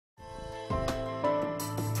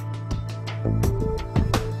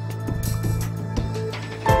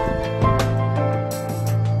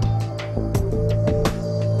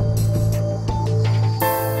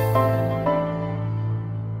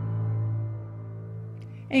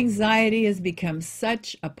Anxiety has become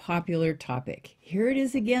such a popular topic. Here it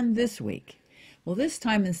is again this week. Well, this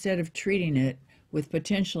time instead of treating it with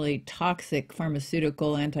potentially toxic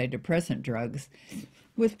pharmaceutical antidepressant drugs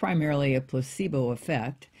with primarily a placebo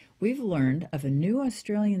effect, we've learned of a new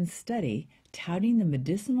Australian study touting the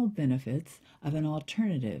medicinal benefits of an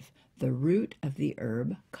alternative, the root of the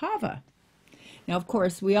herb kava. Now, of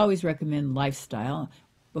course, we always recommend lifestyle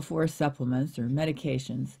before supplements or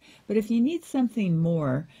medications, but if you need something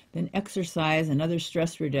more than exercise and other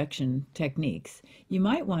stress reduction techniques, you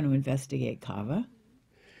might want to investigate kava.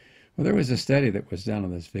 Well, there was a study that was done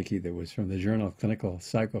on this, Vicki, that was from the Journal of Clinical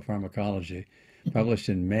Psychopharmacology, published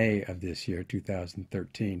in May of this year,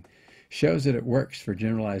 2013, shows that it works for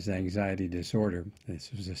generalized anxiety disorder. This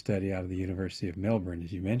was a study out of the University of Melbourne,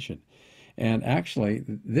 as you mentioned. And actually,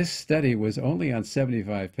 this study was only on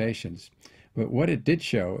 75 patients. But what it did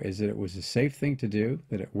show is that it was a safe thing to do,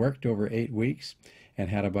 that it worked over 8 weeks and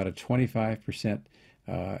had about a 25%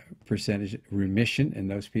 percentage remission in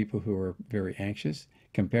those people who were very anxious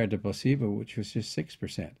compared to placebo, which was just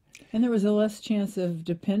 6%. And there was a less chance of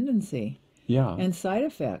dependency. Yeah. And side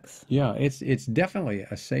effects. Yeah, it's definitely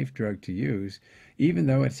a safe drug to use, even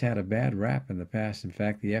though it's had a bad rap in the past. In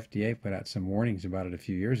fact, the FDA put out some warnings about it a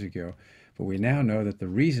few years ago. But we now know that the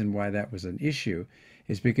reason why that was an issue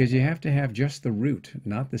is because you have to have just the root,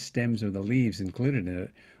 not the stems or the leaves included in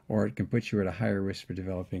it, or it can put you at a higher risk for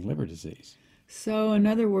developing liver disease. So, in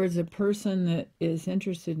other words, a person that is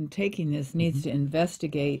interested in taking this needs to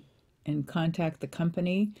investigate and contact the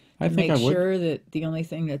company to make sure that the only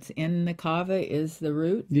thing that's in the kava is the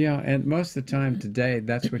root? Yeah, and most of the time today,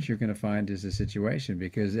 that's what you're going to find is the situation,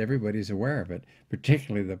 because everybody's aware of it,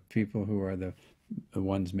 particularly the people who are the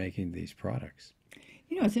ones making these products.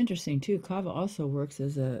 You know, it's interesting too. Kava also works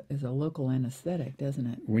as a local anesthetic, doesn't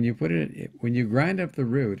it? When you put it, when you grind up the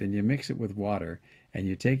root and you mix it with water and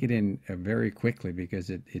you take it in very quickly because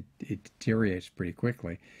it deteriorates pretty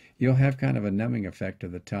quickly, you'll have kind of a numbing effect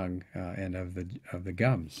of the tongue and of the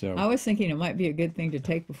gums. So I was thinking it might be a good thing to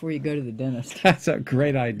take before you go to the dentist. That's a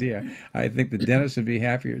great idea. I think the dentist would be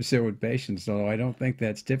happier so with patients, although I don't think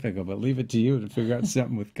that's typical. But leave it to you to figure out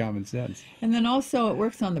something with common sense. And then also it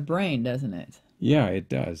works on the brain, doesn't it? Yeah, it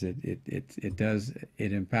does. It does.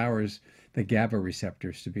 It empowers the GABA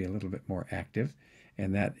receptors to be a little bit more active,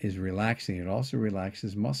 and that is relaxing. It also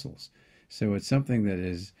relaxes muscles. So it's something that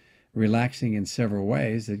is relaxing in several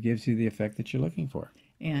ways that gives you the effect that you're looking for.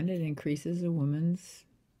 And it increases a woman's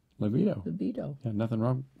libido. Yeah, nothing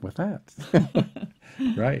wrong with that.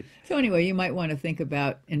 Right. So anyway, you might want to think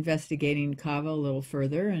about investigating kava a little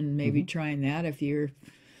further and maybe trying that if you're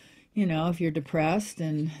if you're depressed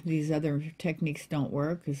and these other techniques don't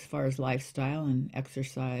work as far as lifestyle and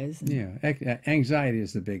exercise. Yeah, anxiety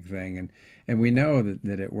is the big thing, and we know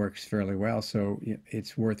that it works fairly well, so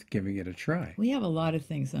it's worth giving it a try. We have a lot of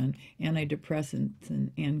things on antidepressants and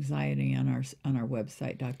anxiety on our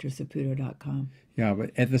website, drsaputo.com. Yeah,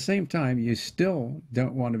 but at the same time, you still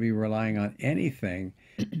don't want to be relying on anything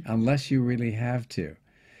unless you really have to.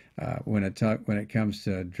 When it comes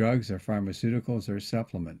to drugs or pharmaceuticals or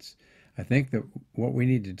supplements. I think that what we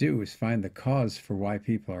need to do is find the cause for why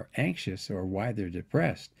people are anxious or why they're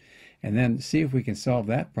depressed, and then see if we can solve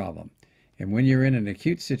that problem. And when you're in an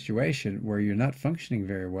acute situation where you're not functioning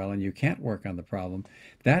very well and you can't work on the problem,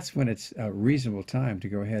 that's when it's a reasonable time to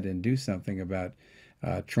go ahead and do something about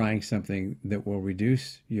trying something that will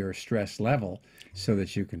reduce your stress level so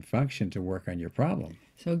that you can function to work on your problem.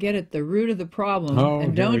 So get at the root of the problem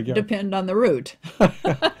and don't depend on the root.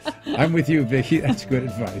 I'm with you, Vicki. That's good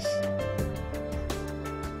advice.